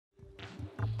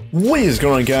What is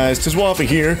going on, guys? TheWaffle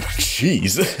here.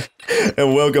 Jeez.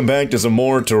 And welcome back to some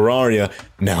more Terraria.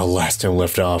 Now, last time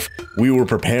left off, we were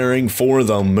preparing for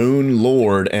the Moon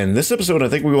Lord, and this episode I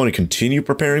think we want to continue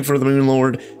preparing for the Moon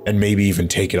Lord, and maybe even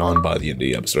take it on by the end of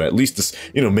the episode. At least, this,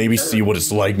 maybe see what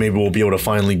it's like. Maybe we'll be able to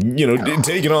finally,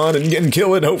 take it on and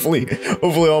kill it. Hopefully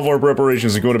all of our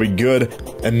preparations are going to be good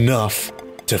enough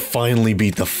to finally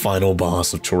beat the final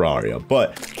boss of Terraria.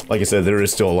 But, like I said, there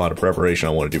is still a lot of preparation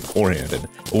I want to do beforehand, and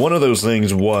one of those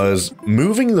things was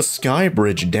moving the sky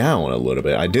bridge down a little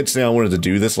bit. I did say I wanted to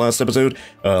do this last episode.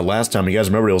 Last time, you guys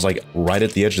remember, it was like right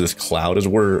at the edge of this cloud is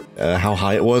where, how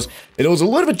high it was. And it was a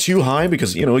little bit too high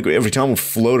because, every time we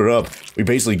floated up, we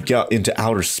basically got into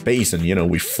outer space and,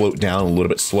 we float down a little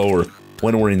bit slower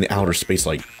when we're in the outer space,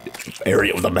 like,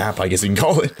 area of the map, I guess you can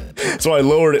call it. So I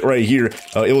lowered it right here.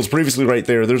 It was previously right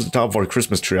there. There's the top of our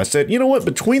Christmas tree. I said, you know what,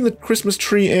 between the Christmas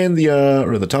tree and the,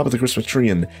 or the top of the Christmas tree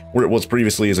and where it was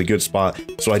previously is a good spot.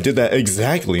 So I did that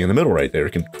exactly in the middle right there.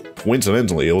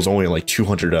 Coincidentally, it was only like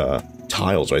 200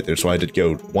 tiles right there. So I did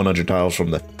go 100 tiles from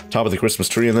the top of the Christmas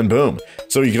tree and then boom.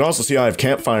 So you can also see I have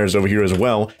campfires over here as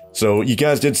well. So you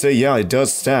guys did say, yeah, it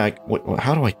does stack.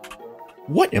 How do I,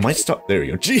 what am I stuck? There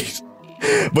you go. Jeez.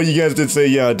 But you guys did say,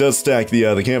 yeah, it does stack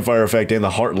the campfire effect and the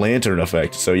heart lantern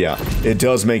effect. So yeah, it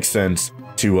does make sense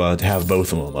to have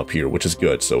both of them up here, which is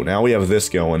good. So now we have this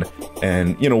going,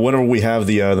 and whenever we have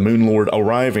the Moon Lord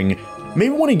arriving, maybe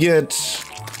want to get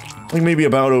like maybe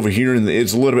about over here, and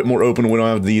it's a little bit more open. We don't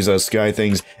have these sky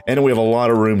things, and we have a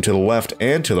lot of room to the left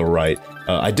and to the right.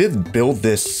 I did build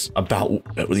this about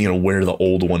where the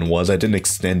old one was. I didn't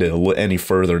extend it any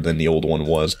further than the old one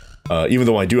was. Even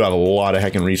though I do have a lot of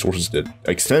heckin' resources to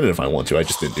extend it if I want to, I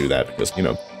just didn't do that because,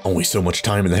 only so much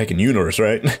time in the heckin' universe,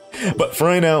 right? But for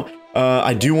right now,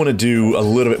 I do want to do a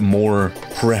little bit more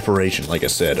preparation, like I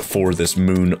said, for this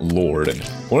Moon Lord. And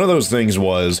one of those things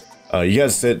was, you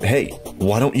guys said, hey,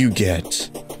 why don't you get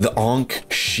the Ankh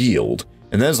Shield?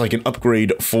 And that's like an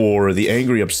upgrade for the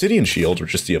Angry Obsidian Shield, or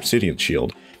just the Obsidian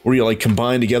Shield, where you like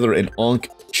combine together an Ankh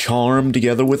Charm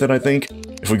together with it, I think.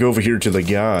 If we go over here to the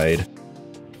guide,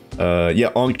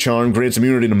 yeah, Ankh Charm grants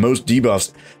immunity to most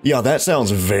debuffs. Yeah, that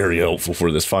sounds very helpful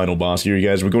for this final boss here, you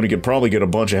guys. We're going to probably get a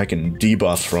bunch of heckin'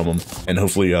 debuffs from him, and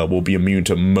hopefully we'll be immune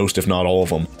to most, if not all of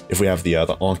them, if we have the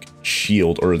Ankh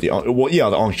Shield, or the, well, yeah,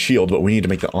 the Ankh Shield, but we need to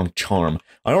make the Ankh Charm.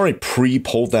 I already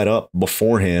pre-pulled that up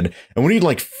beforehand, and we need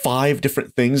like 5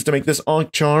 different things to make this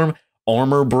Ankh Charm.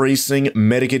 Armor bracing,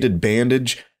 medicated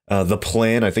bandage, the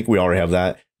plan, I think we already have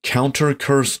that, counter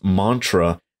curse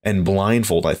mantra, and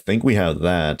blindfold, I think we have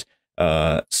that.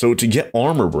 So to get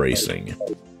armor bracing,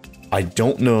 I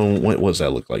don't know, what does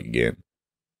that look like again?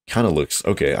 Kind of looks,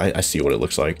 okay, I see what it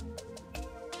looks like.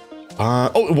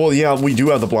 Oh, well, yeah, we do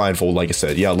have the blindfold, like I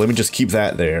said. Yeah, let me just keep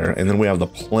that there, and then we have the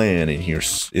plan in here.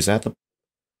 Is that the,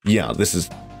 yeah, this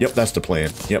is, yep, that's the plan.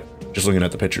 Yep, just looking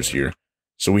at the pictures here.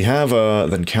 So we have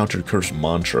the encounter curse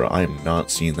mantra. I am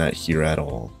not seeing that here at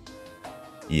all.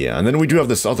 Yeah, and then we do have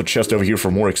this other chest over here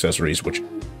for more accessories, which,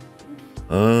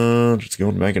 just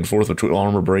going back and forth between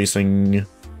armor bracing.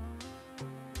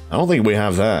 I don't think we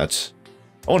have that.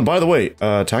 Oh, and by the way,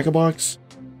 tackle box?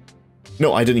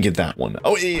 No, I didn't get that one.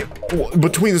 Oh, yeah,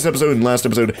 between this episode and last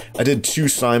episode, I did 2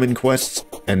 Simon quests,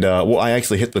 and, well, I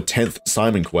actually hit the 10th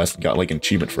Simon quest and got, like, an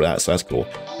achievement for that, so that's cool.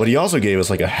 But he also gave us,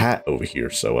 like, a hat over here,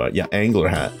 so, yeah, angler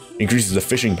hat. Increases the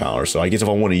fishing power, so I guess if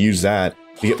I want to use that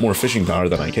to get more fishing power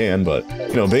than I can, but,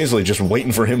 basically just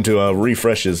waiting for him to,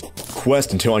 refresh his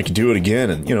quest until I can do it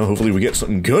again, and, hopefully we get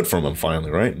something good from him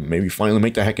finally, right? Maybe finally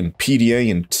make the heckin'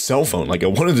 PDA and cell phone like I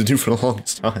wanted to do for the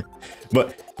longest time.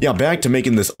 But, yeah, back to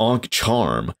making this Ankh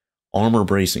Charm, armor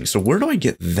bracing. So where do I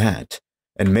get that?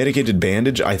 And medicated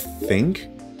bandage, I think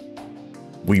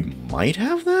we might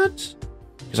have that?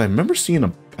 Because I remember seeing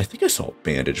a, I think I saw a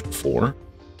bandage before.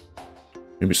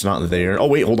 Maybe it's not there. Oh,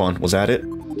 wait, hold on. Was that it?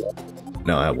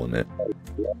 No, that wasn't it.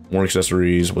 More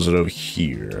accessories. Was it over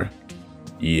here?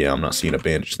 Yeah, I'm not seeing a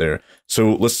bandage there.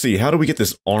 So let's see. How do we get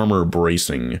this armor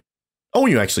bracing? Oh,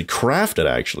 you actually craft it,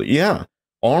 actually. Yeah.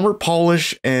 Armor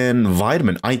polish and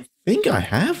vitamin. I think I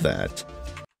have that.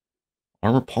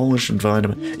 Armor polish and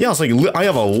vitamin. Yeah, it's like I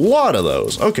have a lot of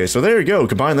those. Okay, so there you go.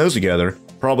 Combine those together.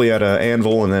 Probably at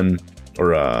anvil and then,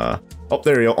 or oh,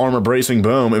 there you go. Armor bracing,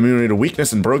 boom. Immunity to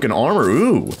weakness and broken armor.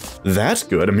 Ooh, that's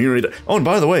good. Immunity to, oh, and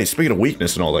by the way, speaking of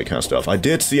weakness and all that kind of stuff, I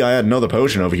did see I had another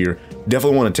potion over here.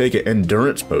 Definitely want to take it.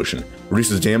 Endurance potion.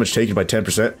 Reduces damage taken by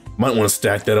 10%. Might want to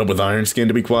stack that up with iron skin,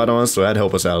 to be quite honest, so that'd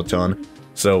help us out a ton.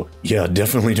 So, yeah,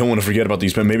 definitely don't want to forget about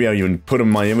these, but maybe I'll even put them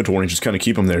in my inventory and just kind of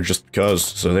keep them there just because.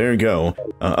 So there you go.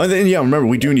 And then, yeah, remember,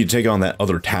 we do need to take on that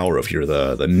other tower up here,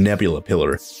 the Nebula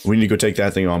Pillar. We need to go take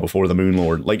that thing on before the Moon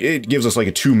Lord. Like, it gives us like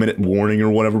a 2-minute warning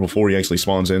or whatever before he actually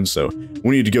spawns in, so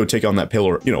we need to go take on that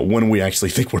pillar, you know, when we actually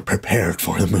think we're prepared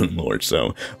for the Moon Lord.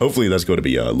 So hopefully that's going to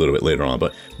be a little bit later on.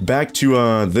 But back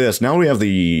to this. Now we have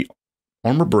the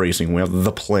armor bracing, we have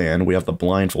the plan, we have the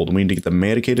blindfold, and we need to get the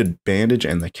medicated bandage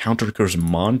and the counter curse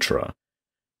mantra,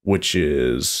 which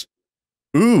is,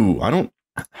 ooh,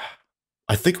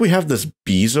 I think we have this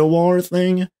Bezoar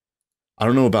thing. I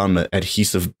don't know about an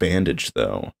adhesive bandage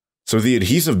though. So the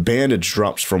adhesive bandage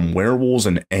drops from werewolves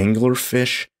and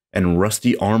anglerfish and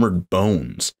rusty armored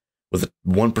bones with a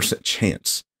 1%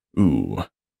 chance. Ooh.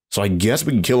 So I guess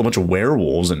we can kill a bunch of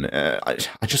werewolves, and I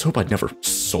just hope I'd never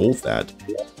sold that.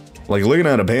 Like, looking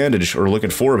at a bandage, or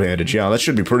looking for a bandage, yeah, that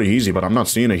should be pretty easy, but I'm not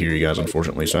seeing it here, you guys,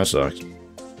 unfortunately, so that sucks.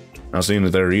 Not seeing it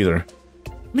there either.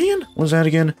 Man, what was that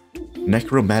again?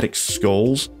 Necromantic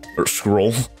skulls? Or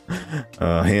scroll?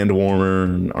 Hand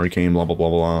warmer, arcane, blah, blah, blah,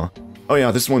 blah. Oh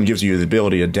yeah, this one gives you the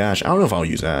ability to dash. I don't know if I'll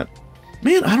use that.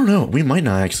 Man, I don't know. We might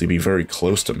not actually be very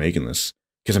close to making this,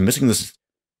 because I'm missing this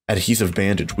adhesive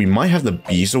bandage. We might have the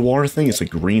Bezoar thing. It's a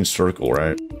green circle,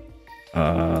 right?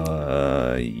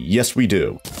 Yes, we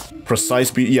do.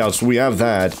 Precise beat. Yeah, so we have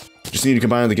that. Just need to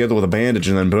combine it together with a bandage,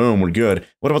 and then boom, we're good.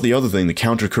 What about the other thing? The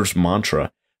counter curse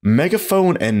mantra.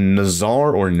 Megaphone and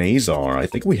Nazar or Nazar. I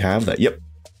think we have that. Yep.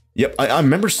 Yep, I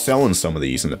remember selling some of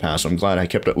these in the past, so I'm glad I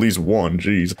kept at least one.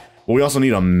 Jeez. But we also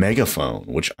need a megaphone,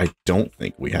 which I don't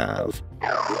think we have.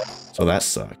 So that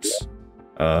sucks.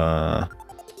 Yeah,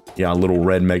 a little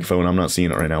red megaphone. I'm not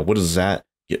seeing it right now. What does that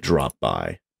get dropped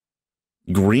by?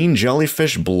 Green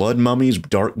jellyfish, blood mummies,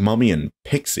 dark mummy, and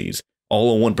pixies.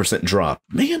 All a 1% drop.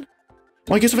 Man.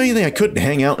 Well, I guess if anything, I could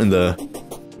hang out in the...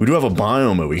 We do have a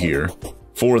biome over here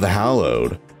for the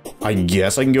Hallowed. I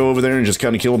guess I can go over there and just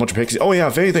kind of kill a bunch of pixies. Oh yeah,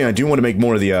 if anything, I do want to make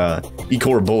more of the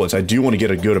E-core bullets. I do want to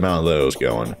get a good amount of those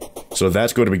going. So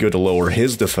that's going to be good to lower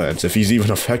his defense, if he's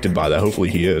even affected by that. Hopefully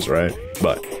he is, right?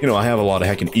 But, you know, I have a lot of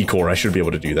heckin' E-core. I should be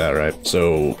able to do that, right?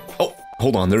 So... Oh,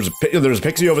 hold on. There's a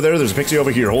pixie over there. There's a pixie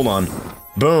over here. Hold on.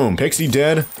 Boom. Pixie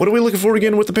dead. What are we looking for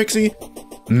again with the pixie?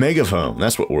 Megaphone.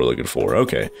 That's what we're looking for.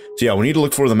 Okay. So yeah, we need to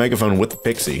look for the megaphone with the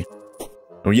pixie.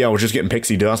 Oh yeah, we're just getting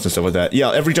pixie dust and stuff like that.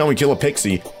 Yeah, every time we kill a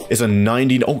pixie, it's a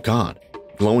 90... Oh god.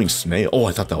 Glowing snail. Oh,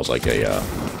 I thought that was like a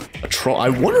I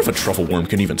wonder if a truffle worm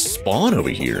can even spawn over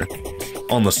here.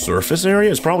 On the surface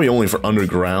area? It's probably only for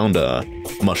underground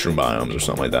mushroom biomes or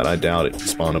something like that. I doubt it can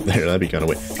spawn up there. That'd be kind of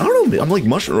weird. I don't know. I'm like,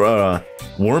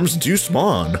 worms do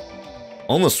spawn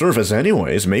on the surface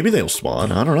anyways. Maybe they'll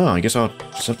spawn. I don't know. I guess I'll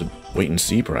just have to wait and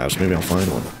see, perhaps. Maybe I'll find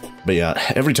one. But yeah,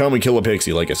 every time we kill a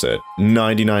pixie, like I said,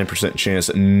 99% chance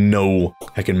that no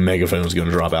heckin' megaphone is going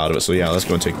to drop out of it. So yeah, that's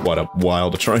going to take quite a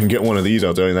while to try and get one of these,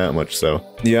 I'll tell you that much. So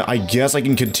yeah, I guess I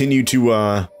can continue to,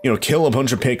 you know, kill a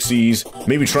bunch of pixies,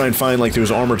 maybe try and find like those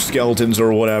armored skeletons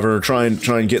or whatever, try and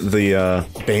get the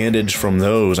bandage from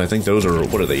those. I think those are,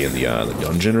 what are they, in the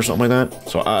dungeon or something like that?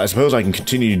 So I suppose I can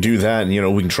continue to do that, and you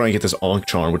know, we can try and get this Ankh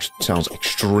charm, which sounds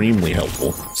extremely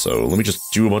helpful. So let me just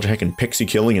do a bunch of heckin' pixie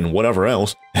killing and whatever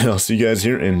else. I'll see you guys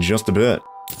here in just a bit.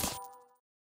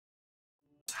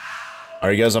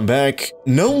 Alright guys, I'm back.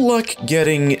 No luck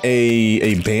getting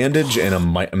a bandage and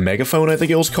a megaphone, I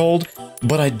think it was called.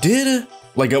 But I did,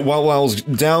 like, while I was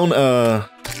down,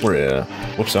 whoops,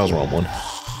 that was the wrong one.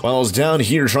 While I was down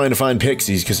here trying to find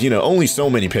pixies, because, you know, only so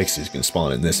many pixies can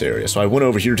spawn in this area. So I went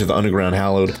over here to the underground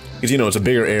Hallowed, because, you know, it's a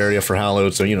bigger area for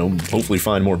Hallowed, so, you know, hopefully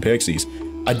find more pixies.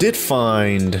 I did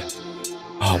find...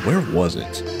 Oh, where was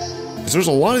it? Because there's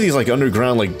a lot of these, like,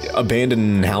 underground, like,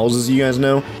 abandoned houses, you guys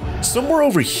know. Somewhere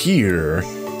over here,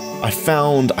 I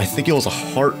found, I think it was a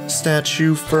heart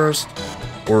statue first.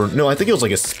 Or, no, I think it was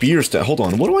like a spear statue. Hold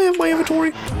on, what do I have in my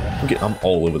inventory? I'm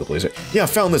all over the place here. Yeah, I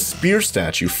found the spear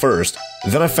statue first.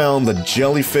 Then I found the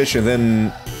jellyfish, and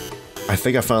then I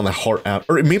think I found the heart out.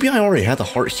 Or maybe I already had the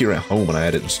heart here at home and I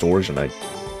had it in storage, and I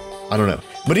don't know.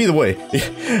 But either way,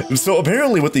 so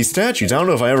apparently with these statues, I don't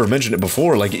know if I ever mentioned it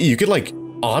before, like, you could, like,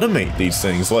 automate these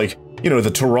things, like, you know,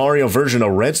 the Terraria version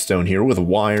of Redstone here with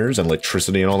wires and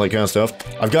electricity and all that kind of stuff.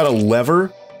 I've got a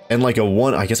lever and like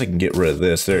I guess I can get rid of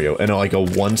this, there you go, and like a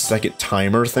 1-second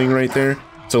timer thing right there.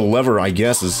 So the lever, I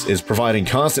guess, is providing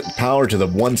constant power to the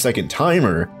 1-second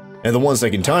timer, and the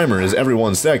 1-second timer is every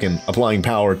 1 second applying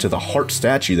power to the heart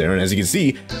statue there, and as you can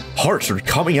see, hearts are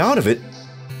coming out of it.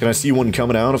 Can I see one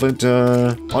coming out of it?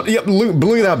 Yep,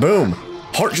 look at that, boom!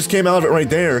 Heart just came out of it right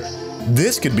there.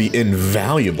 This could be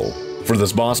invaluable for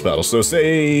this boss battle. So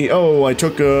say, oh, I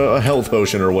took a health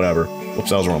potion or whatever. Whoops,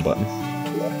 that was the wrong button.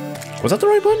 Was that the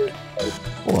right button?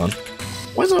 Hold on.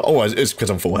 Why is that? Oh, it's because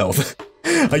I'm full health.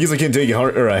 I guess I can't take a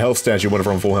heart or a health statue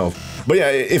whenever I'm full health. But yeah,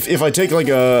 if I take like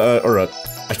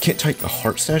I can't take a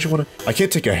heart statue whenever I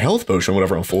can't take a health potion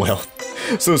whenever I'm full health.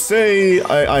 So say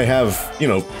I have, you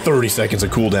know, 30 seconds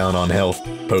of cooldown on health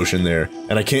potion there,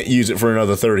 and I can't use it for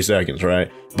another 30 seconds,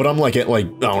 right? But I'm like at like,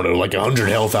 I don't know, like 100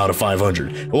 health out of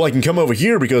 500. Well, I can come over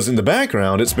here because in the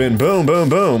background it's been boom, boom,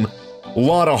 boom. A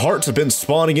lot of hearts have been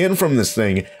spawning in from this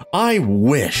thing. I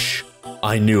wish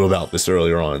I knew about this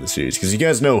earlier on in the series, because you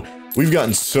guys know we've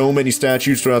gotten so many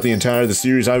statues throughout the entire the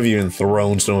series. I've even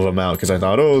thrown some of them out because I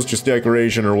thought, oh, it's just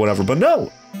decoration or whatever. But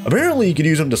no, apparently you could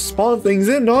use them to spawn things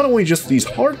in, not only just these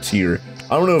hearts here.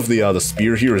 I don't know if the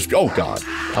spear here is, oh god,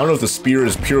 I don't know if the spear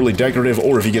is purely decorative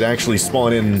or if you could actually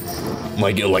spawn in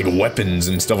like weapons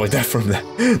and stuff like that from that.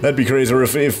 That'd be crazy. Or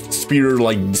if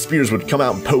spears would come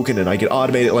out poking and I could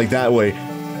automate it like that way.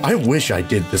 I wish I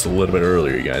did this a little bit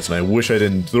earlier, you guys, and I wish I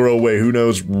didn't throw away who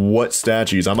knows what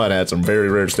statues. I might have had some very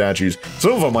rare statues.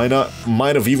 Some of them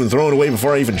might have even thrown away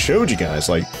before I even showed you guys.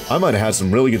 Like, I might have had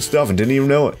some really good stuff and didn't even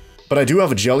know it. But I do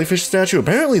have a jellyfish statue.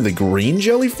 Apparently the green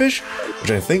jellyfish, which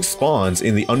I think spawns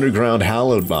in the underground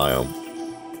hallowed biome,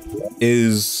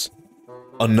 is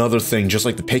another thing, just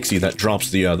like the pixie that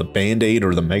drops the band-aid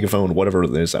or the megaphone, whatever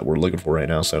it is that we're looking for right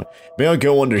now. So maybe I'll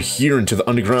go under here into the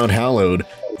underground hallowed,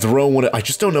 throw one. I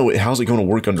just don't know how's it going to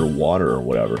work underwater or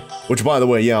whatever. Which, by the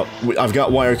way, yeah, I've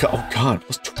got wire cut. Oh god,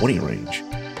 plus 20 range.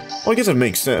 Well, I guess it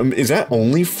makes sense. Is that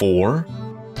only for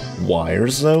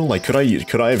wires though? Like, could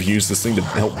I have used this thing to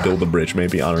help build the bridge?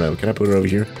 Maybe, I don't know. Can I put it over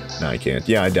here? No, I can't.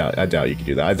 Yeah, I doubt you can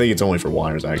do that. I think it's only for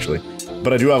wires actually.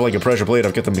 But I do have like a pressure plate.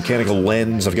 I've got the mechanical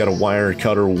lens. I've got a wire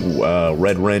cutter,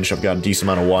 red wrench. I've got a decent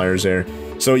amount of wires there.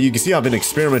 So you can see I've been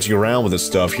experimenting around with this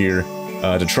stuff here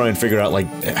to try and figure out like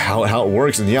how it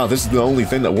works. And yeah, this is the only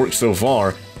thing that works so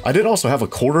far. I did also have a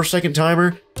 1/4 second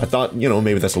timer. I thought, you know,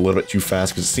 maybe that's a little bit too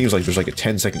fast because it seems like there's like a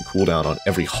 10-second cooldown on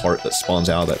every heart that spawns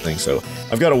out of that thing. So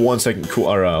I've got a 1 second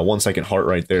 1 second heart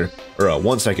right there, or a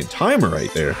 1 second timer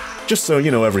right there, just so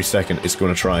you know every second it's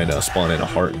going to try and spawn in a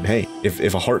heart. And hey,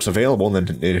 if a heart's available,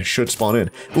 then it should spawn in.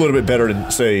 A little bit better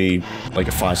than say like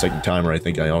a 5-second timer. I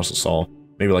think I also saw.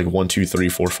 Maybe like 1, 2, 3,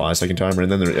 4, 5 second timer,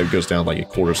 and then it goes down like a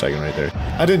 1/4 second right there.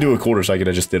 I didn't do a 1/4 second,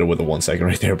 I just did it with a 1 second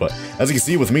right there, but as you can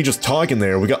see with me just talking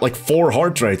there, we got like 4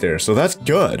 hearts right there, so that's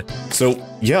good. So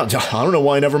yeah, I don't know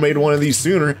why I never made one of these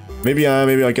sooner. Maybe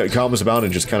I got comments about it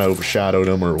and just kind of overshadowed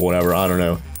them or whatever, I don't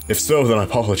know. If so, then I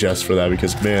apologize for that,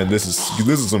 because man, this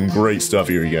is some great stuff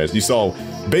here, you guys. You saw,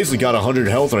 basically got 100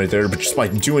 health right there, but just by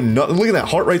doing nothing. Look at that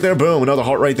heart right there, boom, another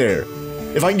heart right there.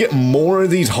 If I can get more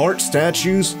of these heart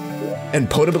statues and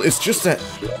put them, it's just that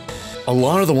a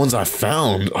lot of the ones I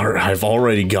found I've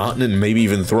already gotten and maybe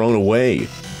even thrown away.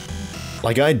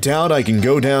 Like, I doubt I can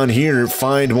go down here,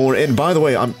 find more. And by the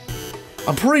way, I'm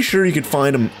pretty sure you could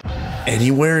find them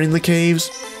anywhere in the caves,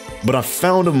 but I've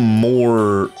found them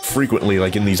more frequently,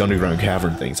 like in these underground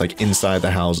cavern things, like inside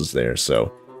the houses there.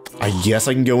 So I guess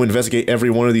I can go investigate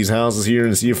every one of these houses here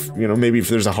and see if, you know, maybe if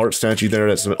there's a heart statue there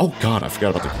that's... Oh god, I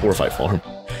forgot about the chlorophyte farm.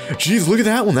 Jeez, look at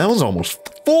that one. That one's almost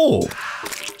full.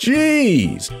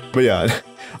 Jeez. But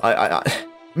yeah,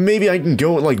 maybe I can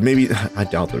go, like, maybe... I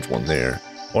doubt there's one there.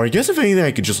 Or I guess if anything,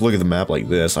 I could just look at the map like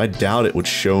this. I doubt it would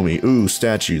show me. Ooh,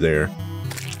 statue there.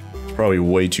 It's probably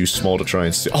way too small to try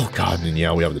and see. Oh god, and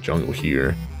yeah, we have the jungle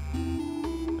here.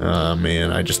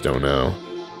 Man, I just don't know.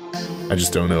 I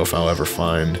just don't know if I'll ever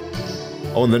find...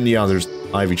 Oh, and then, yeah, there's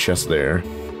ivy chest there.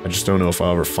 I just don't know if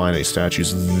I'll ever find any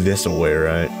statues this away,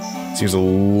 right? Seems a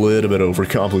little bit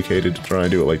overcomplicated to try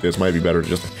and do it like this. Might be better to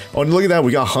just... Oh, and look at that,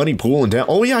 we got honey pooling down.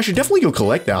 Oh, yeah, I should definitely go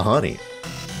collect that honey.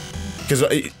 Because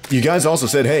you guys also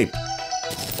said, hey...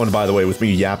 Oh, and by the way, with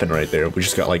me yapping right there, we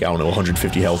just got, like, I don't know,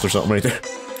 150 health or something right there.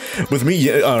 With me,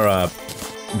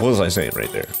 what was I saying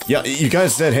right there? Yeah, you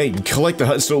guys said, hey, collect the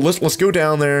honey. So let's go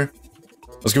down there.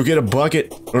 Let's go get a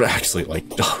bucket, or actually, like,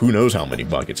 who knows how many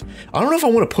buckets. I don't know if I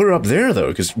want to put it up there, though,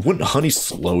 because wouldn't honey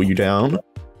slow you down?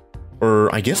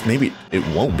 Or, I guess maybe it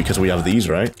won't, because we have these,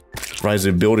 right? Provides the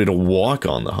ability to walk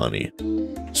on the honey.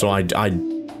 So I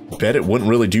bet it wouldn't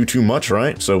really do too much,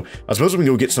 right? So, I suppose we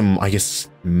can go get some, I guess,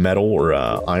 metal or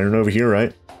iron over here,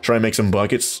 right? Try and make some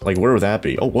buckets. Like, where would that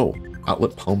be? Oh, whoa.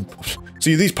 Outlet pump.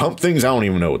 See, these pump things, I don't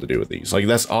even know what to do with these. Like,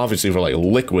 that's obviously for, like,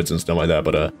 liquids and stuff like that,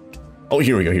 but, oh,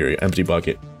 here we go, here we go. Empty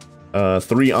bucket.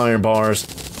 3 iron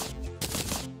bars.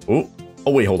 Oh,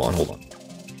 wait, hold on.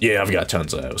 Yeah, I've got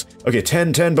tons of those. Okay,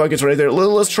 10 buckets right there.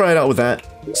 Let's try it out with that.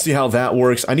 See how that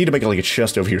works. I need to make like a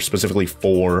chest over here specifically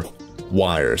for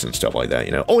wires and stuff like that,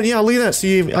 you know. Oh, and yeah, look at that.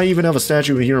 See, I even have a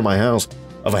statue here in my house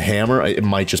of a hammer. It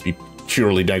might just be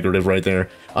purely decorative right there.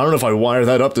 I don't know if I wire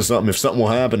that up to something, if something will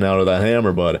happen out of that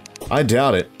hammer, but I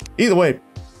doubt it. Either way,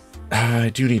 I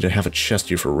do need to have a chest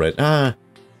here for red. I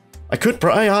could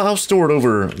I'll store it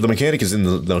over, the mechanic is in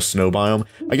the snow biome.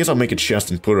 I guess I'll make a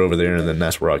chest and put it over there, and then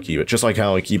that's where I'll keep it. Just like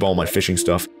how I keep all my fishing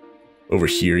stuff over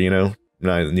here, you know?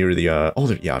 Near the,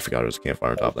 yeah, I forgot there was a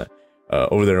campfire on top of that.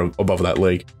 Over there above that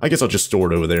lake. I guess I'll just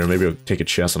store it over there. Maybe I'll take a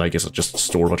chest, and I guess I'll just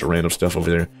store a bunch of random stuff over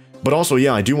there. But also,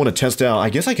 yeah, I do want to test out, I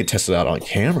guess I could test it out on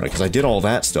camera, because I did all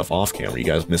that stuff off camera. You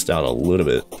guys missed out a little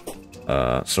bit.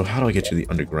 So how do I get to the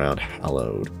underground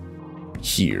hallowed?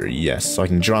 Here, yes, so I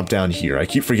can drop down here. I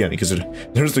keep forgetting, because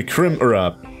there's the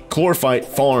chlorophyte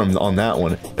farm on that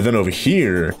one, and then over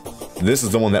here, this is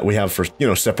the one that we have for, you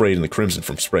know, separating the crimson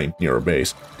from spraying near our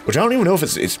base. Which I don't even know if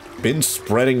it's been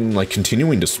spreading, like,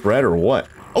 continuing to spread or what.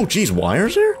 Oh, geez,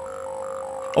 wires there?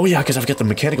 Oh, yeah, because I've got the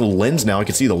mechanical lens now. I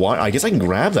can see the wire. I guess I can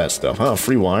grab that stuff, huh?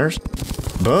 Free wires.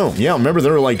 Boom. Yeah, remember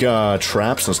there were, like,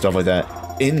 traps and stuff like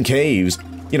that in caves.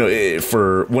 You know,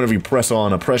 for whenever you press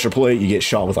on a pressure plate, you get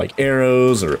shot with, like,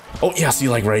 arrows or... Oh, yeah, see,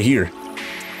 like, right here.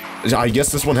 I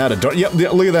guess this one had a dart... Yep,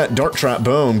 look at that dart trap.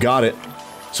 Boom, got it.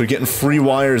 So getting free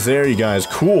wires there, you guys.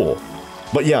 Cool.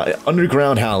 But yeah,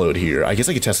 underground hallowed here. I guess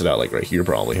I could test it out, like, right here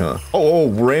probably, huh? Oh,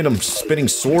 random spinning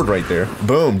sword right there.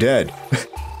 Boom, dead.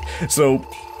 So,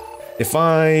 if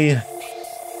I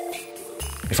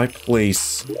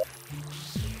place...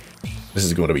 This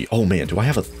is going to be... Oh, man, do I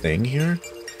have a thing here?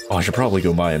 Oh, I should probably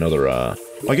go buy another, I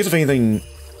guess if anything...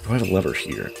 Do I have a lever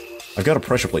here? I've got a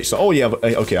pressure plate. So, oh, yeah,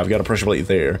 okay, I've got a pressure plate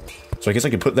there. So I guess I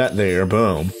could put that there.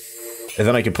 Boom. And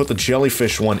then I can put the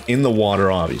jellyfish one in the water,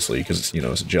 obviously, because it's, you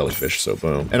know, it's a jellyfish, so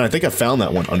boom. And I think I found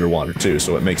that one underwater, too,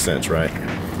 so it makes sense, right?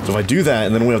 So if I do that,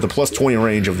 and then we have the plus 20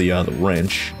 range of the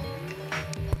wrench.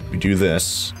 We do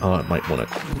this. Oh, I might want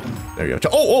to... There you go.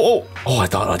 Oh, I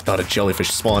thought a jellyfish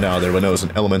spawned out of there, but no, it's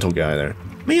an elemental guy there.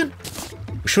 Man,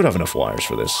 we should have enough wires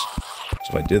for this. So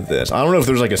if I did this... I don't know if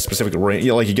there's, like, a specific range...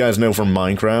 Yeah, like you guys know from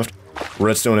Minecraft,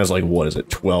 redstone has, like, what is it,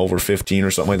 12 or 15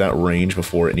 or something like that range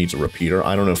before it needs a repeater.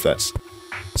 I don't know if that's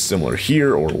similar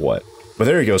here or what. But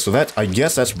there you go, so that, I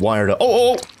guess that's wired up.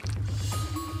 Oh!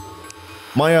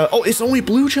 My, oh, it's only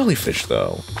blue jellyfish,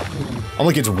 though. I'm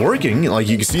like, it's working. Like,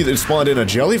 you can see that it spawned in a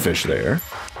jellyfish there.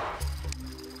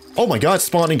 Oh my god, it's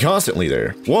spawning constantly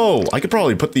there. Whoa, I could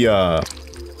probably put the,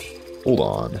 hold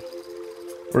on.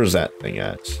 Where's that thing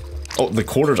at? Oh, the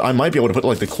quarters, I might be able to put,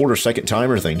 like, the quarter-second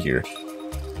timer thing here.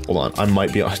 Hold on, I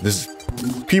might be, this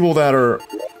is people that are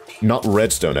not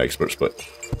redstone experts, but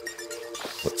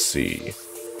let's see.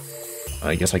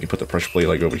 I guess I can put the pressure plate,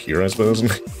 like, over here, I suppose.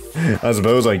 I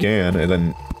suppose I can, and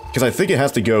then, because I think it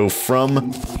has to go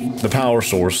from the power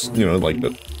source, you know, like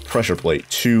the pressure plate,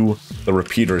 to the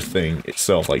repeater thing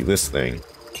itself, like this thing,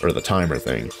 or the timer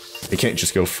thing. It can't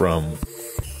just go from,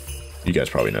 you guys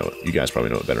probably know it. You guys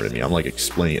probably know it better than me. I'm, like,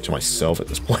 explaining it to myself at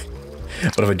this point.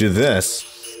 But if I do this,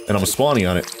 and I'm spawning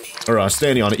on it, or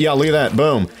standing on it, yeah, look at that,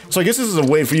 boom. So I guess this is a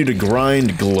way for you to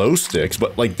grind glow sticks,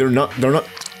 but, like, they're not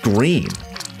green.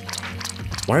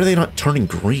 Why are they not turning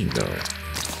green, though?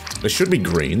 They should be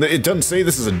green. It doesn't say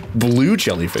this is a blue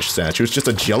jellyfish statue, it's just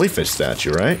a jellyfish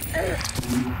statue, right?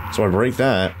 So I break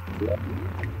that.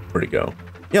 Where'd it go?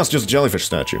 Yeah, it's just a jellyfish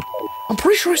statue. I'm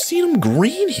pretty sure I've seen them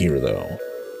green here, though.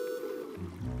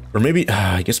 Or maybe,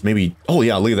 I guess maybe, oh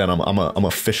yeah, look at that, I'm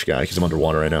a fish guy, because I'm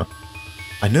underwater right now.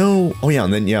 I know, oh yeah,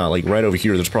 and then, yeah, like, right over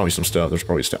here, there's probably some stuff, there's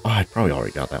probably stuff, oh, I probably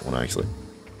already got that one, actually.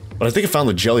 But I think I found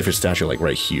the jellyfish statue, like,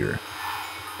 right here.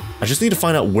 I just need to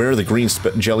find out where the green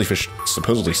jellyfish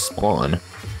supposedly spawn.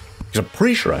 Because I'm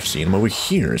pretty sure I've seen them over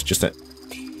here, it's just that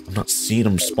I'm not seeing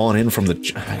them spawn in from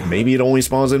the... Maybe it only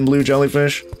spawns in blue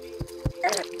jellyfish?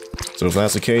 So if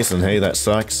that's the case, then hey, that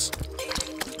sucks.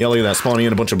 Yeah, look at that, spawning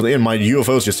in a bunch of... And my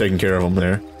UFO's just taking care of them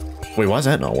there. Wait, why is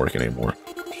that not working anymore?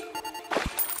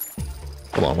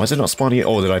 Hold on, why is it not spawning in?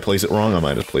 Oh, did I place it wrong? I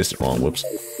might have placed it wrong, whoops.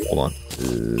 Hold on.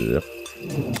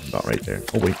 Not right there.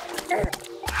 Oh, wait.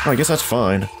 Oh, I guess that's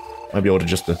fine. Might be able to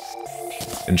just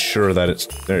ensure that it's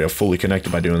there you go, fully connected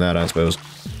by doing that, I suppose.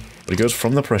 But it goes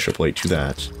from the pressure plate to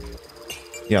that.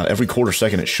 Yeah, every quarter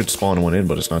second it should spawn one in,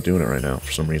 but it's not doing it right now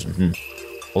for some reason.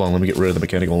 Hold on, let me get rid of the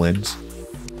mechanical lens.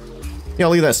 Yeah,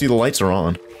 look at that. See, the lights are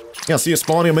on. Yeah, see, it's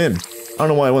spawning them in. I don't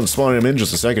know why I wasn't spawning them in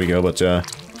just a second ago, but I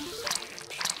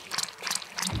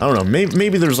don't know.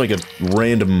 Maybe there's like a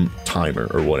random timer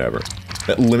or whatever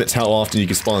that limits how often you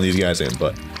can spawn these guys in,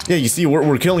 but yeah, you see,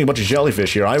 we're killing a bunch of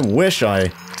jellyfish here. I wish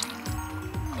I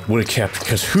would have kept,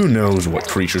 because who knows what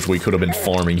creatures we could have been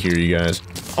farming here, you guys.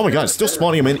 Oh my god, it's still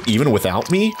spawning them in even without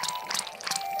me?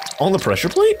 On the pressure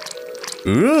plate?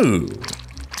 Ooh.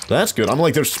 That's good. I'm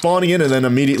like, they're spawning in and then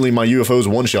immediately my UFO's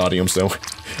one-shotting them, so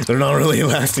they're not really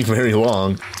lasting very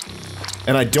long.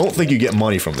 And I don't think you get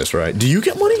money from this, right? Do you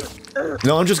get money?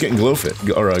 No, I'm just getting glow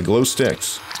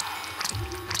sticks.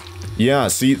 Yeah,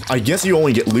 see, I guess you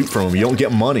only get loot from them. You don't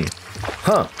get money.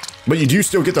 Huh. But you do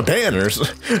still get the banners.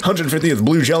 150th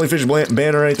blue jellyfish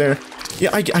banner right there. Yeah,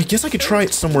 I guess I could try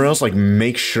it somewhere else, like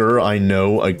make sure I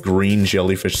know a green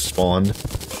jellyfish spawned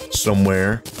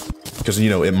somewhere. Because, you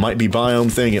know, it might be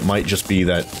biome thing, it might just be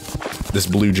that this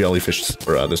blue jellyfish,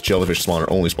 or this jellyfish spawner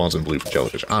only spawns in blue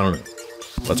jellyfish. I don't know.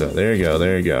 But there you go,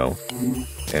 there you go.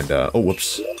 And, oh,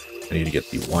 whoops. I need to get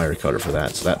the wire cutter for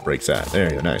that, so that breaks that. There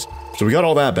you go, nice. So we got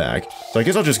all that back. So I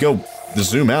guess I'll just go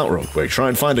zoom out real quick, try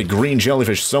and find a green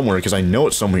jellyfish somewhere, because I know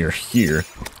it's somewhere here.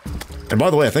 And by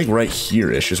the way, I think right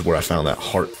here-ish is where I found that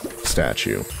heart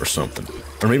statue, or something.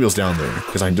 Or maybe it was down there,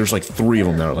 because there's like 3 of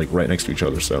them that are like right next to each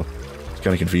other, so it's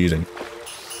kind of confusing.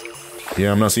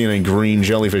 Yeah, I'm not seeing any green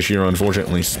jellyfish here,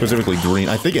 unfortunately. Specifically green.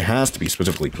 I think it has to be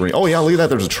specifically green. Oh yeah, look at that,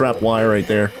 there's a trap wire right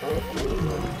there.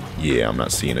 Yeah, I'm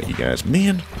not seeing it, you guys.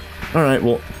 Man. Alright,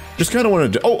 well, just kind of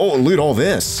wanted to... Oh, look at all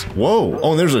this. Whoa.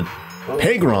 Oh, and there's a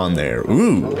Pegron there.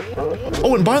 Ooh.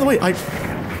 Oh, and by the way,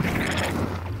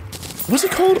 what's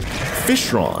it called?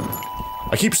 Fishron.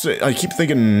 I keep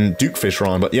thinking Duke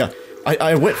Fishron, but yeah.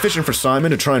 I went fishing for Simon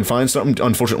to try and find something.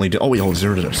 Unfortunately, oh wait, is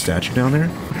there a statue down there?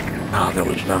 Ah, there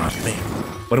was not, man.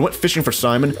 But I went fishing for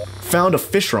Simon, found a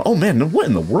Fishron. Oh man, what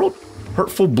in the world?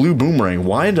 Hurtful blue boomerang.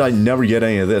 Why did I never get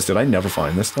any of this? Did I never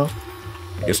find this stuff?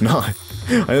 I guess not.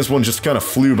 This one just kind of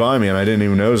flew by me and I didn't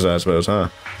even notice that, I suppose, huh?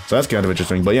 So that's kind of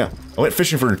interesting. But yeah, I went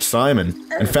fishing for Simon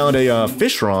and found a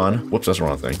Fishron. Whoops, that's the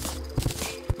wrong thing.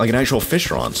 Like an actual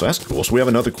Fishron, so that's cool. So we have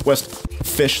another quest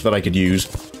fish that I could use.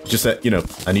 Just that, you know,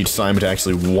 I need Simon to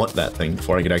actually want that thing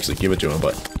before I could actually give it to him.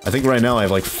 But I think right now I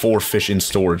have like 4 fish in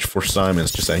storage for Simon.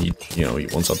 It's just that he, you know, he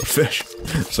wants other fish.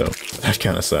 So that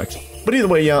kind of sucks. But either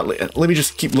way, yeah, let me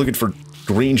just keep looking for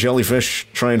green jellyfish.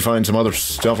 Try and find some other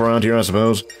stuff around here, I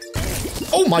suppose.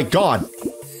 Oh my god!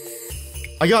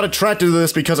 I got attracted to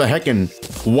this because of heckin'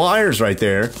 wires right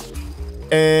there.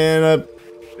 And,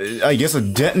 I guess a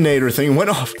detonator thing went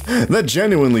off. That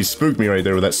genuinely spooked me right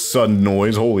there with that sudden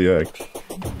noise. Holy heck.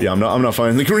 Yeah, I'm not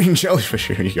finding the green jellyfish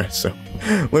here, you guys, so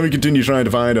let me continue trying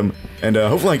to find them. And,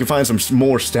 hopefully I can find some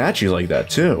more statues like that,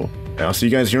 too. And I'll see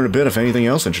you guys here in a bit if anything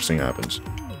else interesting happens.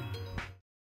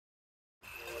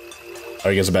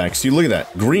 Alright, guys, I'm back. See, look at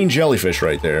that. Green jellyfish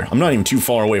right there. I'm not even too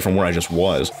far away from where I just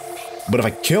was. But if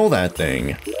I kill that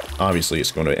thing, obviously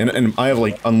it's going to... And I have,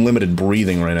 like, unlimited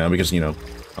breathing right now because, you know,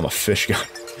 I'm a fish guy.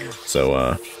 So,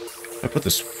 I put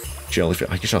this jellyfish...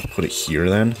 I guess I'll put it here,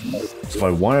 then. So if I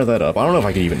wire that up... I don't know if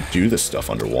I can even do this stuff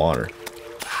underwater.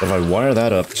 But if I wire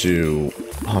that up to...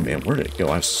 Oh, man, where did it go?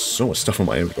 I have so much stuff in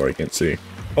my inventory I can't see.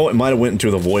 Oh, it might have went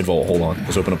into the void vault. Hold on.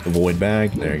 Let's open up the void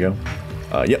bag. There you go.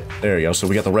 Yep, there you go. So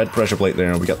we got the red pressure plate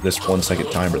there, and we got this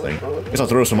 1-second timer thing. I guess I'll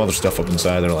throw some other stuff up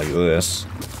inside there like this.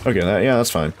 Okay, yeah, that's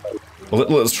fine. Well,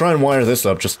 let's try and wire this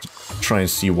up just to try and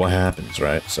see what happens,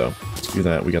 right? So, let's do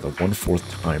that. We got the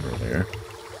 1/4 timer there.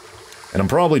 And I'm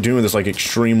probably doing this, like,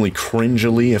 extremely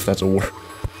cringily, if that's a word.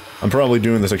 I'm probably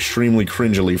doing this extremely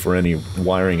cringily for any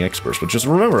wiring experts, but just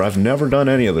remember, I've never done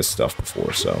any of this stuff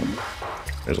before, so...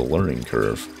 There's a learning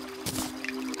curve.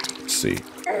 Let's see.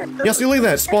 Yeah, see, look at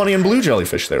that, spawning in blue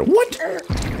jellyfish there. What?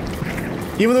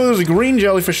 Even though there's a green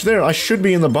jellyfish there, I should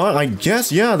be in the bottom. I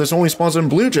guess, yeah, this only spawns in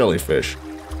blue jellyfish.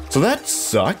 So that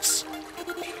sucks.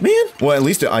 Man. Well, at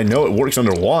least I know it works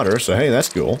underwater, so hey, that's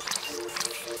cool.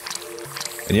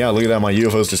 And yeah, look at that, my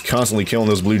UFO's just constantly killing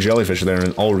those blue jellyfish there,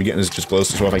 and all we're getting is just glows.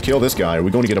 So if I kill this guy, are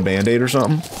we going to get a band-aid or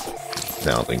something?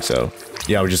 No, I don't think so.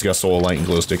 Yeah, we just got soul light and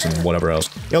glow sticks and whatever else.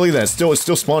 Yeah, look at that. It's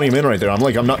still spawning them in right there.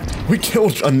 I'm not... We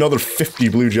killed another 50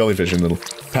 blue jellyfish in the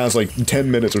past, like, 10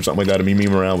 minutes or something like that of me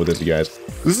memeing around with this, you guys.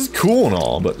 This is cool and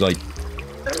all, but, like...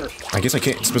 I guess I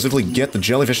can't specifically get the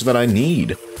jellyfish that I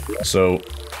need. So,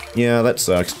 yeah, that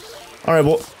sucks. Alright,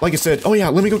 well, like I said... Oh, yeah,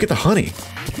 let me go get the honey.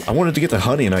 I wanted to get the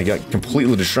honey, and I got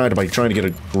completely distracted by trying to get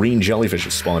a green jellyfish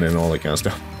to spawn in and all that kind of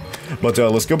stuff. But,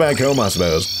 let's go back home, I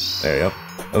suppose. There you go.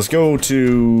 Let's go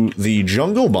to the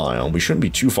jungle biome. We shouldn't be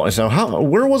too far. So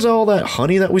where was all that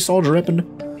honey that we saw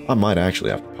dripping? I might actually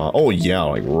have to pop. Oh yeah,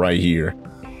 like right here.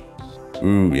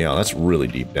 Ooh, yeah, that's really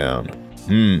deep down.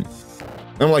 I'm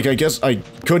like, I guess I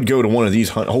could go to one of these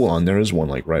hold on, there is one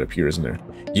like right up here, isn't there?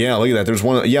 Yeah, look at that, there's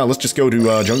one. Yeah, let's just go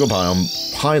to jungle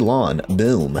biome. Pylon,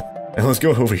 boom. And let's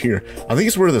go over here. I think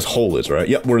it's where this hole is, right?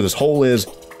 Yep, where this hole is.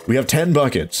 We have 10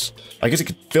 buckets. I guess it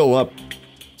could fill up.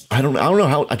 I don't know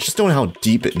how, I just don't know how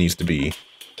deep it needs to be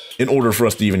in order for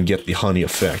us to even get the honey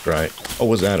effect, right? Oh,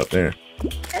 what's that up there?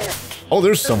 Oh,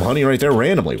 there's some honey right there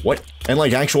randomly. What? And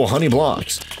like actual honey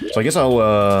blocks. So I guess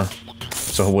I'll,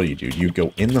 so what do? You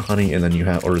go in the honey and then you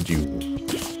have, or do you...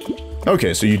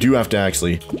 Okay, so you do have to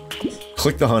actually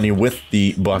click the honey with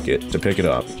the bucket to pick it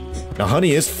up. Now,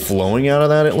 honey is flowing out of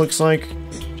that, it looks like.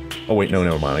 Oh, wait, no,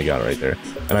 never mind. I got it right there.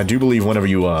 And I do believe whenever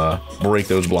you, break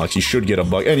those blocks, you should get a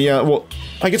bucket. And yeah, well,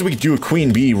 I guess we could do a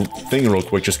queen bee thing real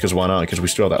quick, just because why not? Because we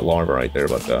still have that larva right there,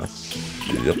 but,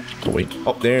 yep. Oh, wait.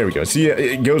 Oh, there we go. See,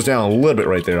 it goes down a little bit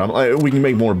right there. We can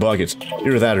make more buckets.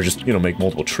 Either that or just, you know, make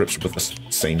multiple trips with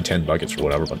the same 10 buckets or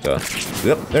whatever, but,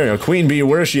 yep. There you go. Queen bee,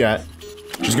 where is she at?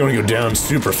 She's gonna go down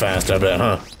super fast, I bet,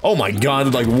 huh? Oh my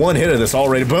god, like one hit of this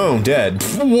already. Boom, dead.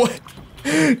 What?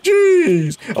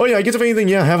 Jeez. Oh yeah, I guess if anything,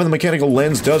 yeah, having the mechanical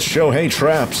lens does show, hey,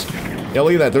 traps. Yeah,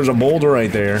 look at that. There's a boulder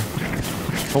right there.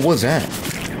 Oh, what is that?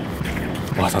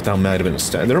 Oh, I thought that might have been a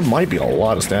statue. There might be a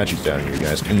lot of statues down here,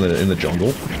 guys, in the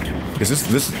jungle. Because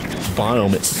this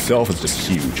biome itself is just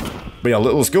huge. But yeah,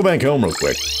 let's go back home real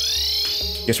quick.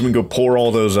 Guess we can go pour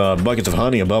all those buckets of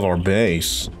honey above our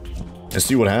base. And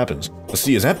see what happens. Let's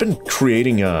see, has that been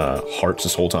creating hearts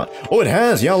this whole time? Oh, it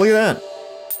has! Yeah, look at that!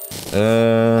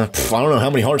 I don't know how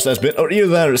many hearts that's been. Or either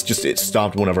that or it's just, it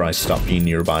stopped whenever I stopped being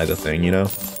nearby the thing, you know?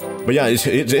 But yeah,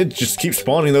 it just keeps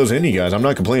spawning those in, you guys. I'm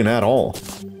not complaining at all.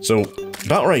 So,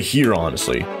 about right here,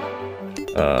 honestly.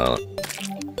 That's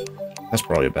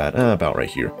probably about right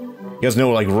here. You guys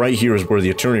know, like, right here is where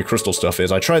the Eternia crystal stuff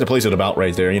is. I tried to place it about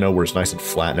right there, you know, where it's nice and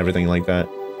flat and everything like that.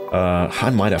 I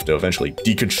might have to eventually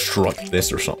deconstruct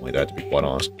this or something like that, to be quite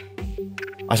honest.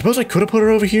 I suppose I could have put it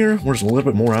over here, where it's a little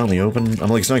bit more out in the open. I'm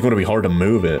like, it's not going to be hard to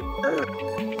move it.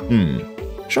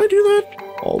 Should I do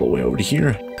that? All the way over to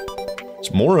here.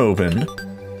 It's more open.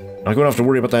 Not going to have to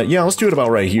worry about that. Yeah, let's do it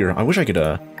about right here. I wish I could,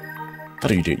 how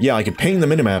do you do it? Yeah, I could ping the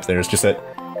minimap there. It's just that,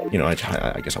 you know, I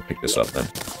guess I'll pick this up then.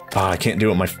 I can't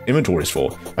do it. My inventory's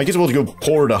full. I guess we'll go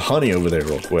pour the honey over there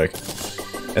real quick.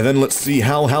 And then let's see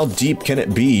how deep can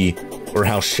it be, or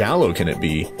how shallow can it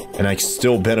be, and I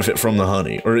still benefit from the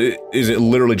honey? Or is it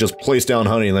literally just place down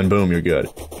honey and then boom, you're good?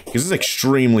 Because this is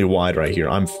extremely wide right here.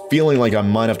 I'm feeling like I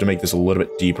might have to make this a little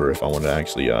bit deeper if I want to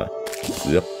actually, yep.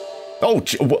 Oh,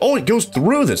 it goes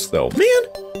through this though, man!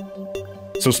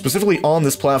 So specifically on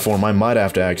this platform, I might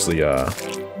have to actually, yep,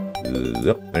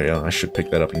 there you go. I should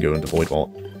pick that up and go into Void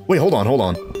Vault. Wait, hold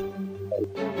on.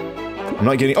 I'm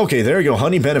not getting... Okay, there you go.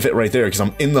 Honey benefit right there, because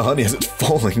I'm in the honey as it's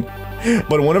falling.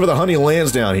 But whenever the honey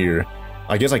lands down here,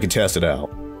 I guess I can test it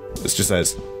out. It's just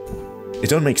as... It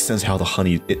doesn't make sense how the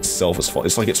honey itself is falling.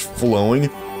 It's like it's flowing,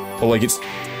 but like it's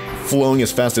flowing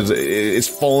as fast as... It's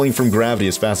falling from gravity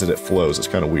as fast as it flows. It's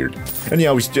kind of weird. And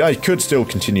yeah, I could still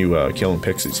continue killing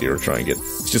pixies here, try and get...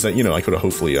 It's just that, you know, I could have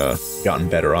hopefully gotten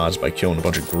better odds by killing a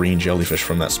bunch of green jellyfish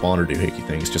from that spawner doohickey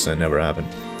thing. It's just that never happened.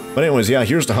 But anyways, yeah,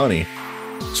 here's the honey.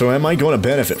 So am I going to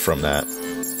benefit from that?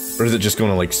 Or is it just going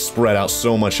to, like, spread out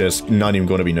so much as not even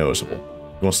going to be noticeable?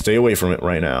 I'm going to stay away from it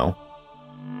right now.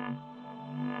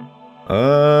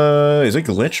 Is it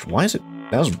glitched? Why is it...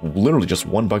 That was literally just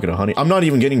one bucket of honey. I'm not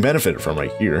even getting benefited from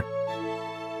right here.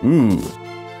 Ooh.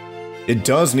 It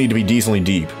does need to be decently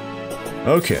deep.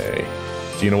 Okay.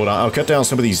 So you know what? I'll cut down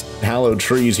some of these hallowed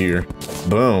trees here.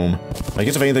 Boom. I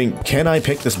guess if anything, can I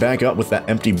pick this back up with that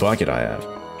empty bucket I have?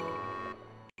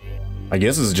 I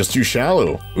guess this is just too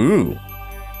shallow. Ooh.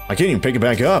 I can't even pick it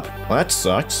back up. Well, that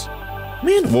sucks.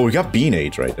 Man, well, we got bean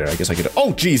aids right there. I guess I could...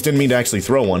 Oh, geez, didn't mean to actually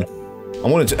throw one.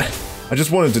 I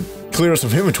just wanted to clear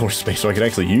some inventory space so I could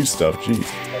actually use stuff. Jeez.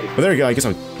 But there you go. I guess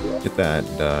I'll get that.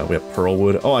 We have pearl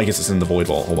wood. Oh, I guess it's in the void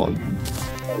vault. Hold on.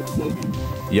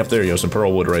 Yep, there you go. Some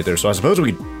pearl wood right there. So I suppose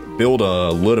we could build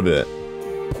a little bit...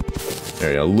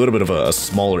 There you go. A little bit of a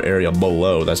smaller area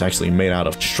below that's actually made out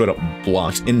of straight up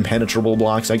blocks. Impenetrable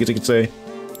blocks, I guess you could say.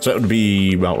 So that would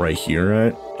be about right here,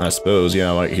 right? I suppose,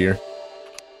 yeah, right here.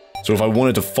 So if I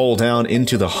wanted to fall down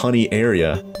into the honey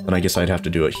area, then I guess I'd have to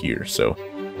do it here. So,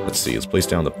 let's see, let's place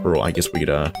down the pearl. I guess we could,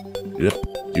 yep,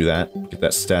 do that. Get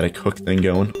that static hook thing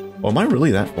going. Oh, am I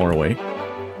really that far away?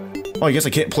 Oh, I guess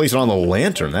I can't place it on the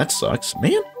lantern. That sucks.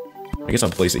 Man. I guess I'll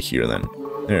place it here then.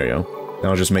 There you go. Now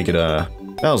I'll just make it, about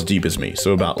as deep as me.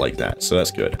 So about like that. So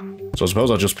that's good. So I suppose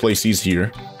I'll just place these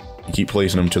here. And keep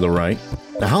placing them to the right.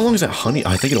 Now, how long is that honey?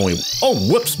 I think it only... Oh,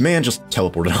 whoops, man, just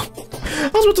teleported out. I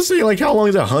was about to say, like, how long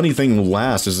does that honey thing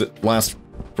last? Does it last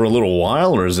for a little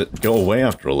while, or does it go away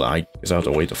after a while? I guess I'll have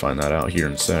to wait to find that out here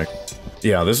in a sec.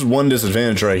 Yeah, this is one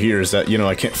disadvantage right here, is that, you know,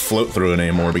 I can't float through it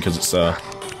anymore because it's,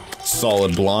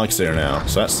 solid blocks there now.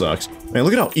 So that sucks. Man,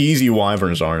 look at how easy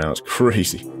wyverns are now. It's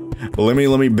crazy. But let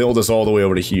me build this all the way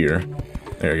over to here.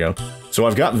 There you go. So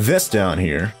I've got this down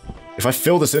here. If I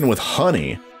fill this in with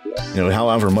honey... You know,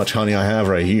 however much honey I have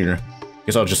right here. I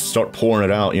guess I'll just start pouring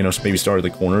it out, you know, so maybe start at the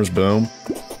corners, boom.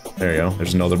 There you go,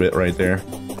 there's another bit right there.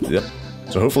 Yep.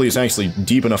 So hopefully it's actually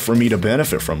deep enough for me to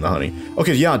benefit from the honey.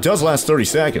 Okay, yeah, it does last 30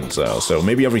 seconds, though, so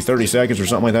maybe every 30 seconds or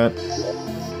something like that.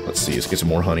 Let's see, let's get some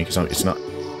more honey, because it's not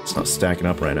stacking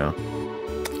up right now.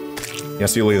 Yeah,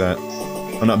 see, look at that.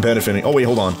 I'm not benefiting. Oh, wait,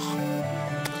 hold on.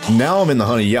 Now I'm in the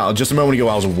honey. Yeah, just a moment ago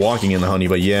I was walking in the honey,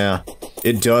 but yeah,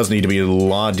 it does need to be a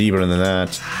lot deeper than that.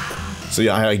 So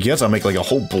yeah, I guess I'll make like a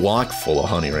whole block full of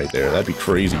honey right there. That'd be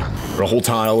crazy. Or a whole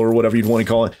tile or whatever you'd want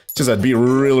to call it. It's just that'd be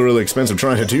really, really expensive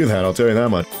trying to do that, I'll tell you that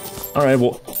much. Alright,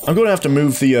 well, I'm going to have to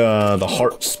move the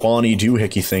heart spawny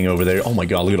doohickey thing over there. Oh my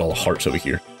god, look at all the hearts over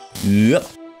here. Yep.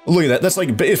 Look at that. That's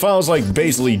like, if I was like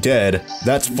basically dead,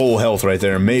 that's full health right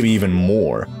there, maybe even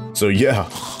more. So yeah,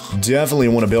 definitely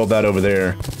want to build that over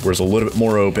there, where it's a little bit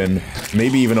more open,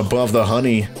 maybe even above the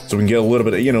honey, so we can get a little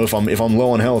bit of, you know, if I'm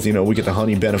low on health, you know, we get the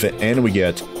honey benefit, and we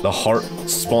get the heart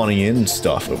spawning in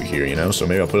stuff over here, you know, so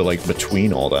maybe I'll put it like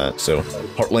between all that, so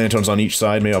heart lanterns on each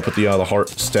side, maybe I'll put the heart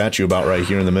statue about right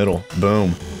here in the middle,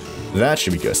 boom, that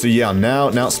should be good. So yeah, now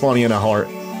it's spawning in a heart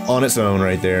on its own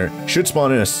right there, should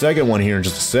spawn in a second one here in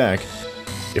just a sec.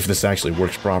 If this actually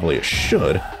works properly, it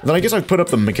should. And then I guess I put up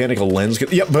the mechanical lens.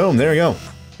 Yep, boom, there you go.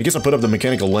 I guess I put up the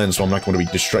mechanical lens so I'm not going to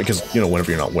be distracted, because, you know,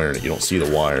 whenever you're not wearing it, you don't see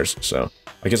the wires. So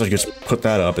I guess I just put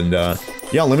that up, and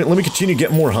yeah, let me continue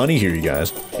getting more honey here, you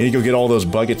guys. I need to go get all those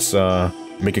buckets,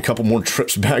 make a couple more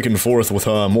trips back and forth with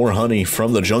more honey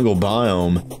from the jungle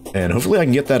biome, and hopefully I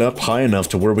can get that up high enough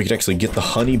to where we can actually get the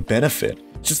honey benefit.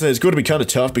 It's just that it's going to be kind of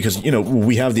tough because, you know,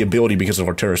 we have the ability, because of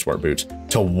our Terra Smart boots,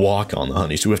 to walk on the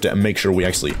honey. So we have to make sure we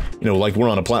actually, you know, like we're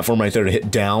on a platform right there to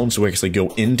hit down, so we actually go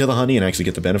into the honey and actually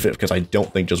get the benefit, because I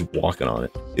don't think just walking on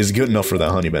it is good enough for that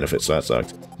honey benefit, so that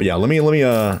sucks. But yeah, let me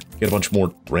get a bunch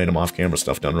more random off-camera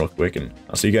stuff done real quick, and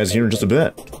I'll see you guys here in just a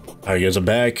bit. Alright, guys, I'm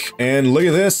back, and look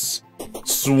at this!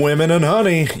 Swimming in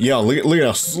honey! Yeah, look at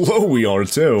how slow we are,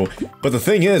 too. But the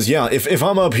thing is, yeah, if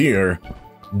I'm up here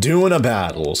doing a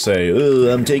battle, say,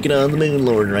 I'm taking on the Moon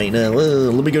Lord right now,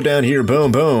 let me go down here,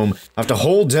 boom, boom. I have to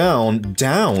hold down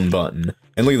button.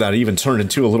 And look at that, it even turned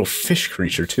into a little fish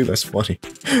creature too, that's funny.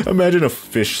 Imagine a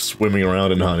fish swimming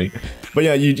around in honey. But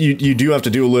yeah, you do have to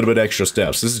do a little bit extra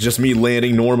steps. This is just me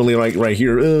landing normally right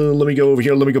here. Let me go over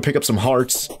here, let me go pick up some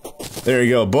hearts. There you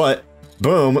go, but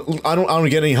boom, I don't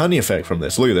get any honey effect from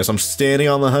this. Look at this, I'm standing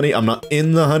on the honey, I'm not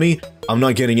in the honey, I'm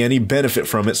not getting any benefit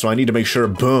from it, so I need to make sure,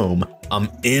 boom, I'm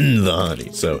in the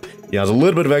honey. So, yeah, there's a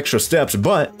little bit of extra steps,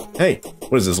 but, hey,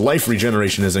 what is this? Life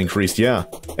regeneration has increased, yeah.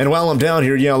 And while I'm down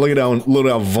here, yeah, look at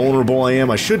how vulnerable I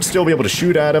am. I should still be able to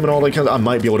shoot at him and all that kind of, I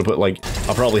might be able to put, like,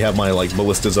 I'll probably have my, like,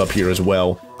 ballistas up here as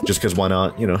well, just because why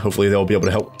not? You know, hopefully they'll be able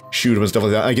to help shoot him and stuff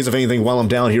like that. I guess if anything, while I'm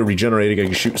down here regenerating, I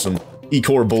can shoot some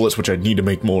E-core bullets, which I need to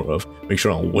make more of. Make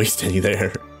sure I don't waste any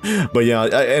there. But yeah,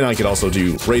 and I could also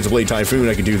do Razor Blade Typhoon,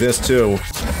 I could do this too.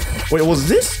 Wait, was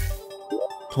this?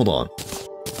 Hold on.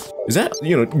 Is that,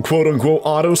 you know, quote-unquote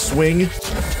auto swing?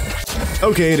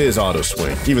 Okay, it is auto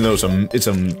swing, even though it's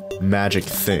a magic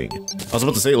thing. I was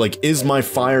about to say, like, is my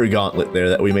fire gauntlet there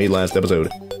that we made last episode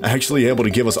actually able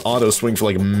to give us auto swing for,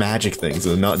 like, magic things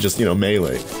and not just, you know,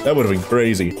 melee? That would have been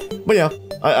crazy. But yeah,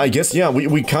 I guess, yeah,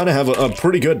 we kind of have a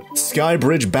pretty good Sky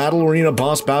Bridge Battle Arena,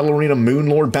 Boss Battle Arena, Moon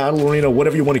Lord Battle Arena,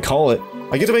 whatever you want to call it.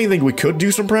 I guess if anything, we could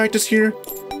do some practice here.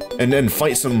 And then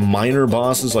fight some minor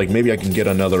bosses, like maybe I can get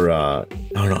another, I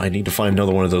don't know, I need to find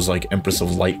another one of those, like, Empress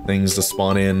of Light things to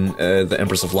spawn in, the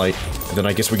Empress of Light. And then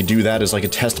I guess we could do that as, like, a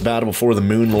test battle before the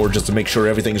Moon Lord, just to make sure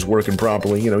everything's working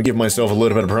properly, you know, give myself a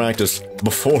little bit of practice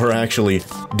before actually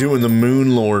doing the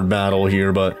Moon Lord battle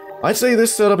here, but I'd say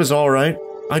this setup is alright.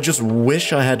 I just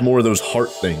wish I had more of those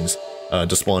heart things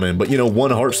to spawn in, but you know,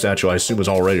 one heart statue I assume is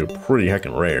already pretty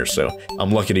heckin' rare, so I'm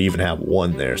lucky to even have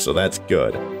one there, so that's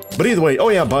good. But either way, oh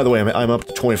yeah, by the way, I'm up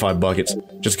to 25 buckets,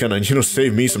 just kinda, you know,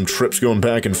 save me some trips going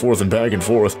back and forth and back and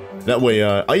forth. That way,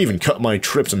 I even cut my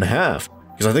trips in half,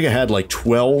 because I think I had like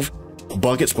 12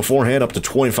 buckets beforehand, up to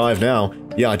 25 now.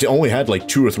 Yeah, I only had like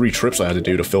 2 or 3 trips I had to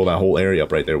do to fill that whole area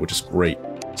up right there, which is great.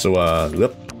 So,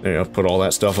 yep, there you go, put all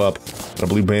that stuff up, got a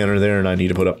blue banner there, and I need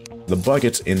to put up the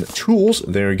buckets in tools.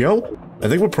 There you go. I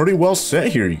think we're pretty well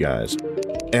set here, you guys.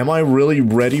 Am I really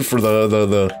ready for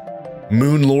the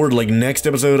Moon Lord, like, next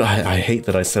episode? I hate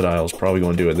that I said I was probably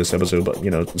going to do it this episode, but, you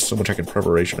know, there's so much I can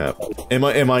preparation have. Am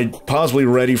I possibly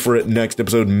ready for it next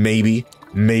episode? Maybe.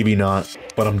 Maybe not.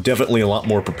 But I'm definitely a lot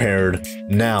more prepared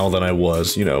now than I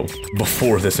was, you know,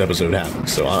 before this episode happened.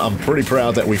 So I'm pretty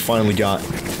proud that we finally got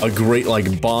a great,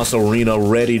 like, boss arena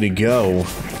ready to go.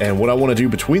 And what I want to do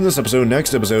between this episode and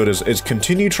next episode is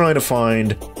continue trying to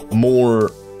find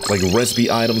more like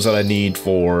recipe items that I need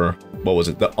for, what was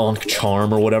it, the Ankh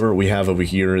charm or whatever. We have over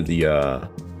here the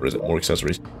what is it, more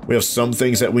accessories. We have some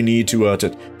things that we need to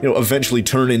you know, eventually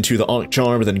turn into the Ankh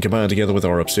charm and then combine it together with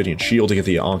our obsidian shield to get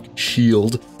the Ankh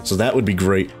shield. So that would be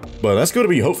great. But that's going to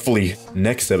be hopefully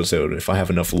next episode if I have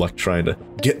enough luck trying to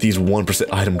get these 1%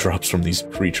 item drops from these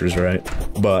creatures, right?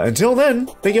 But until then,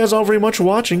 thank you guys all very much for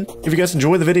watching. If you guys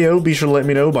enjoyed the video, be sure to let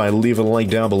me know by leaving a like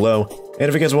down below. And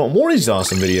if you guys want more of these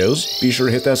awesome videos, be sure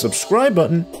to hit that subscribe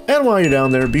button. And while you're down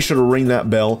there, be sure to ring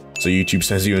that bell so YouTube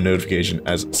sends you a notification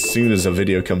as soon as a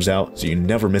video comes out so you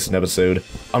never miss an episode.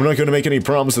 I'm not going to make any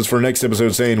promises for next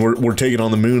episode saying we're taking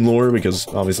on the Moon Lord because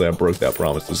obviously I broke that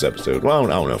promise this episode. Well, I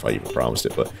don't know if I even promised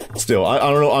it, but still, I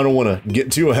don't know. I don't want to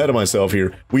get too ahead of myself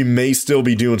here. We may still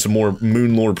be doing some more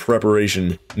Moon Lord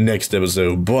preparation next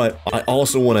episode, but I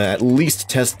also want to at least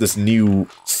test this new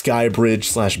Sky Bridge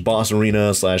slash boss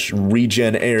arena slash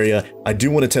regen area. I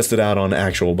do want to test it out on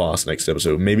actual boss next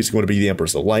episode. Maybe it's going to be the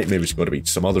Empress of Light. Maybe it's going to be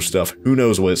some other stuff. Who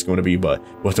knows what it's going to be, but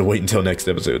we'll have to wait until next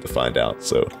episode to find out.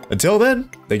 So until then,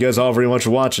 thank you guys all very much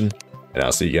for watching, and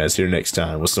I'll see you guys here next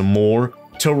time with some more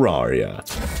Terraria.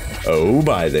 Oh,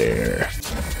 bye there.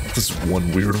 This is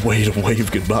one weird way to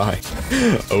wave goodbye.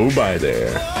 Oh, bye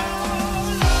there.